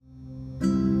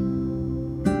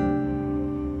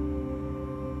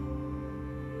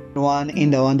One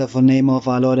in the wonderful name of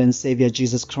our Lord and Savior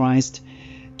Jesus Christ.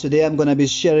 Today I'm going to be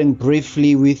sharing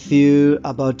briefly with you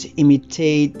about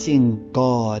imitating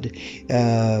God.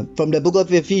 From the book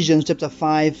of Ephesians chapter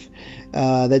 5,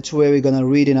 that's where we're going to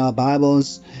read in our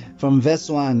Bibles. From verse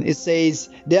 1, it says,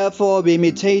 "Therefore be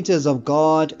imitators of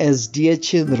God as dear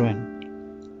children."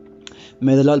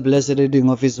 May the Lord bless the reading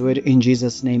of His word in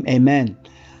Jesus' name. Amen.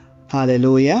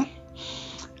 Hallelujah.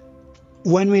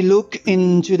 When we look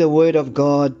into the Word of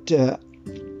God,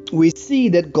 we see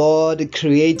that God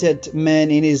created man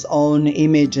in His own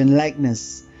image and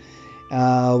likeness.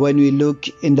 When we look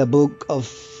in the book of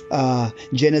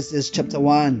Genesis chapter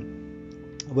 1,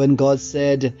 when God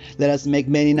said, "Let us make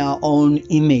man in our own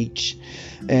image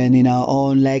and in our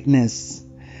own likeness,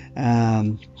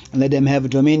 let them have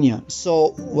dominion."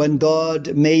 So when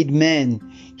God made man,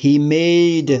 He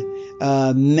made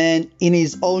man in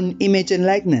His own image and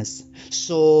likeness.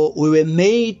 So we were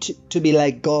made to be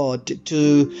like God,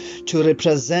 to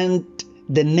represent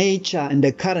the nature and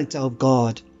the character of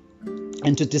God,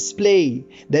 and to display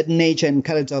that nature and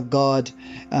character of God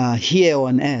here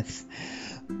on earth.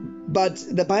 But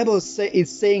the Bible is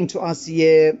saying to us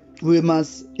here, we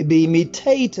must be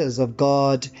imitators of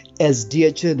God as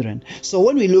dear children. So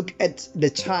when we look at the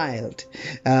child,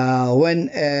 when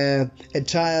a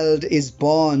child is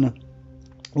born,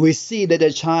 we see that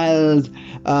a child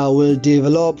will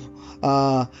develop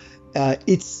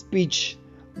its speech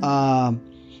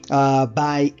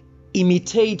by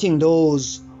imitating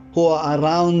those who are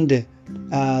around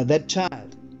that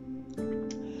child.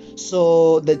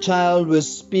 So the child will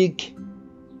speak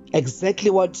exactly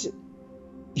what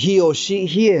he or she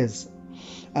hears.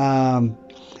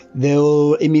 They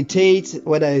will imitate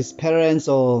whether it's parents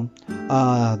or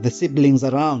the siblings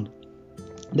around.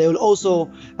 They will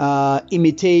also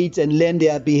imitate and learn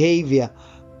their behavior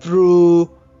through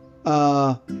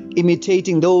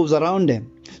imitating those around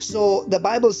them. So the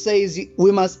Bible says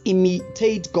we must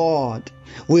imitate God.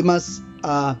 We must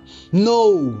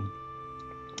know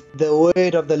the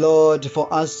word of the Lord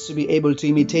for us to be able to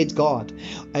imitate God.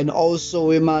 And also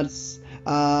we must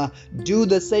do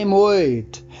the same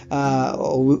word.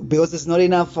 Because it's not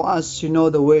enough for us to know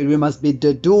the word, we must be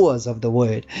the doers of the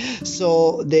word.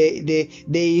 So the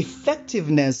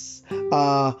effectiveness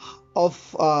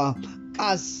of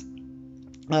us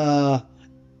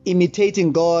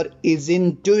imitating God is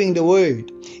in doing the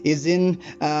word, is in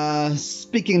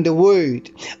speaking the word.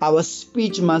 Our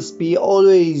speech must be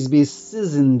always be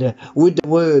seasoned with the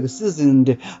word,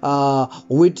 seasoned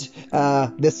with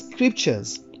the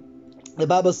scriptures. The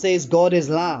Bible says God is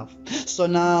love. So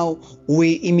now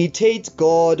we imitate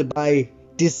God by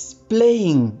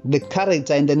displaying the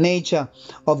character and the nature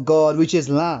of God, which is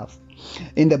love.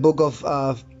 In the book of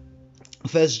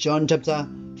 1 John chapter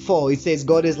 4, it says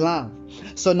God is love.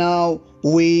 So now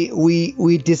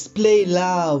we display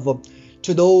love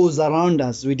to those around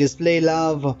us. We display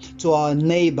love to our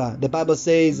neighbor. The Bible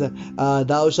says,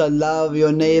 "Thou shalt love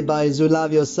your neighbor as you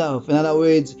love yourself." In other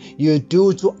words, you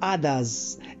do to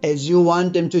others as you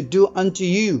want them to do unto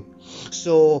you.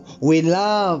 So we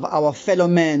love our fellow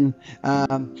men,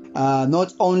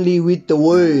 not only with the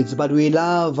words, but we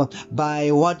love by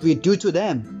what we do to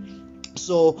them.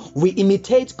 So we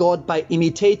imitate God by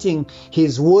imitating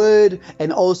His word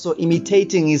and also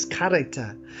imitating His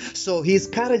character. So His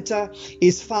character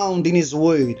is found in His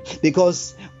word,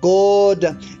 because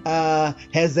God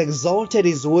has exalted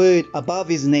His word above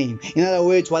His name. In other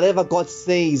words, whatever God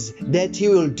says, that He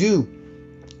will do.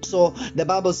 So the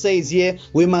Bible says here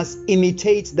we must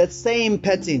imitate that same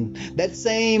pattern, that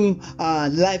same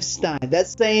lifestyle, that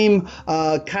same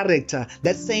character,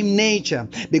 that same nature,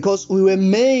 because we were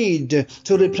made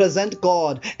to represent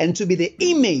God and to be the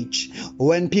image.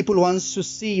 When people want to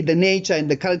see the nature and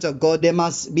the character of God, they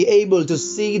must be able to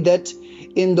see that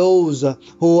in those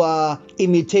who are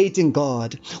imitating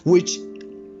God, which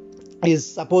is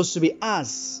supposed to be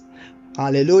us.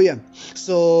 Hallelujah.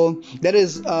 So that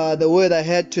is the word I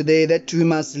had today, that we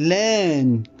must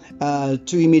learn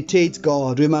to imitate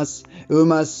God. We must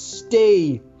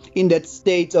stay in that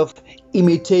state of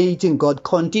imitating God,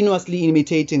 continuously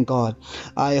imitating God.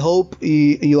 I hope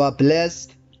you are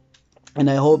blessed, and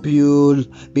I hope you'll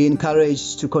be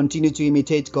encouraged to continue to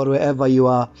imitate God wherever you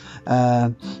are.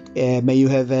 May you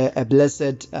have a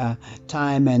blessed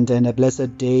time and a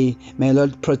blessed day. May the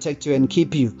Lord protect you and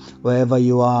keep you wherever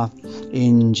you are.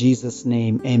 In Jesus'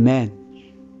 name, amen.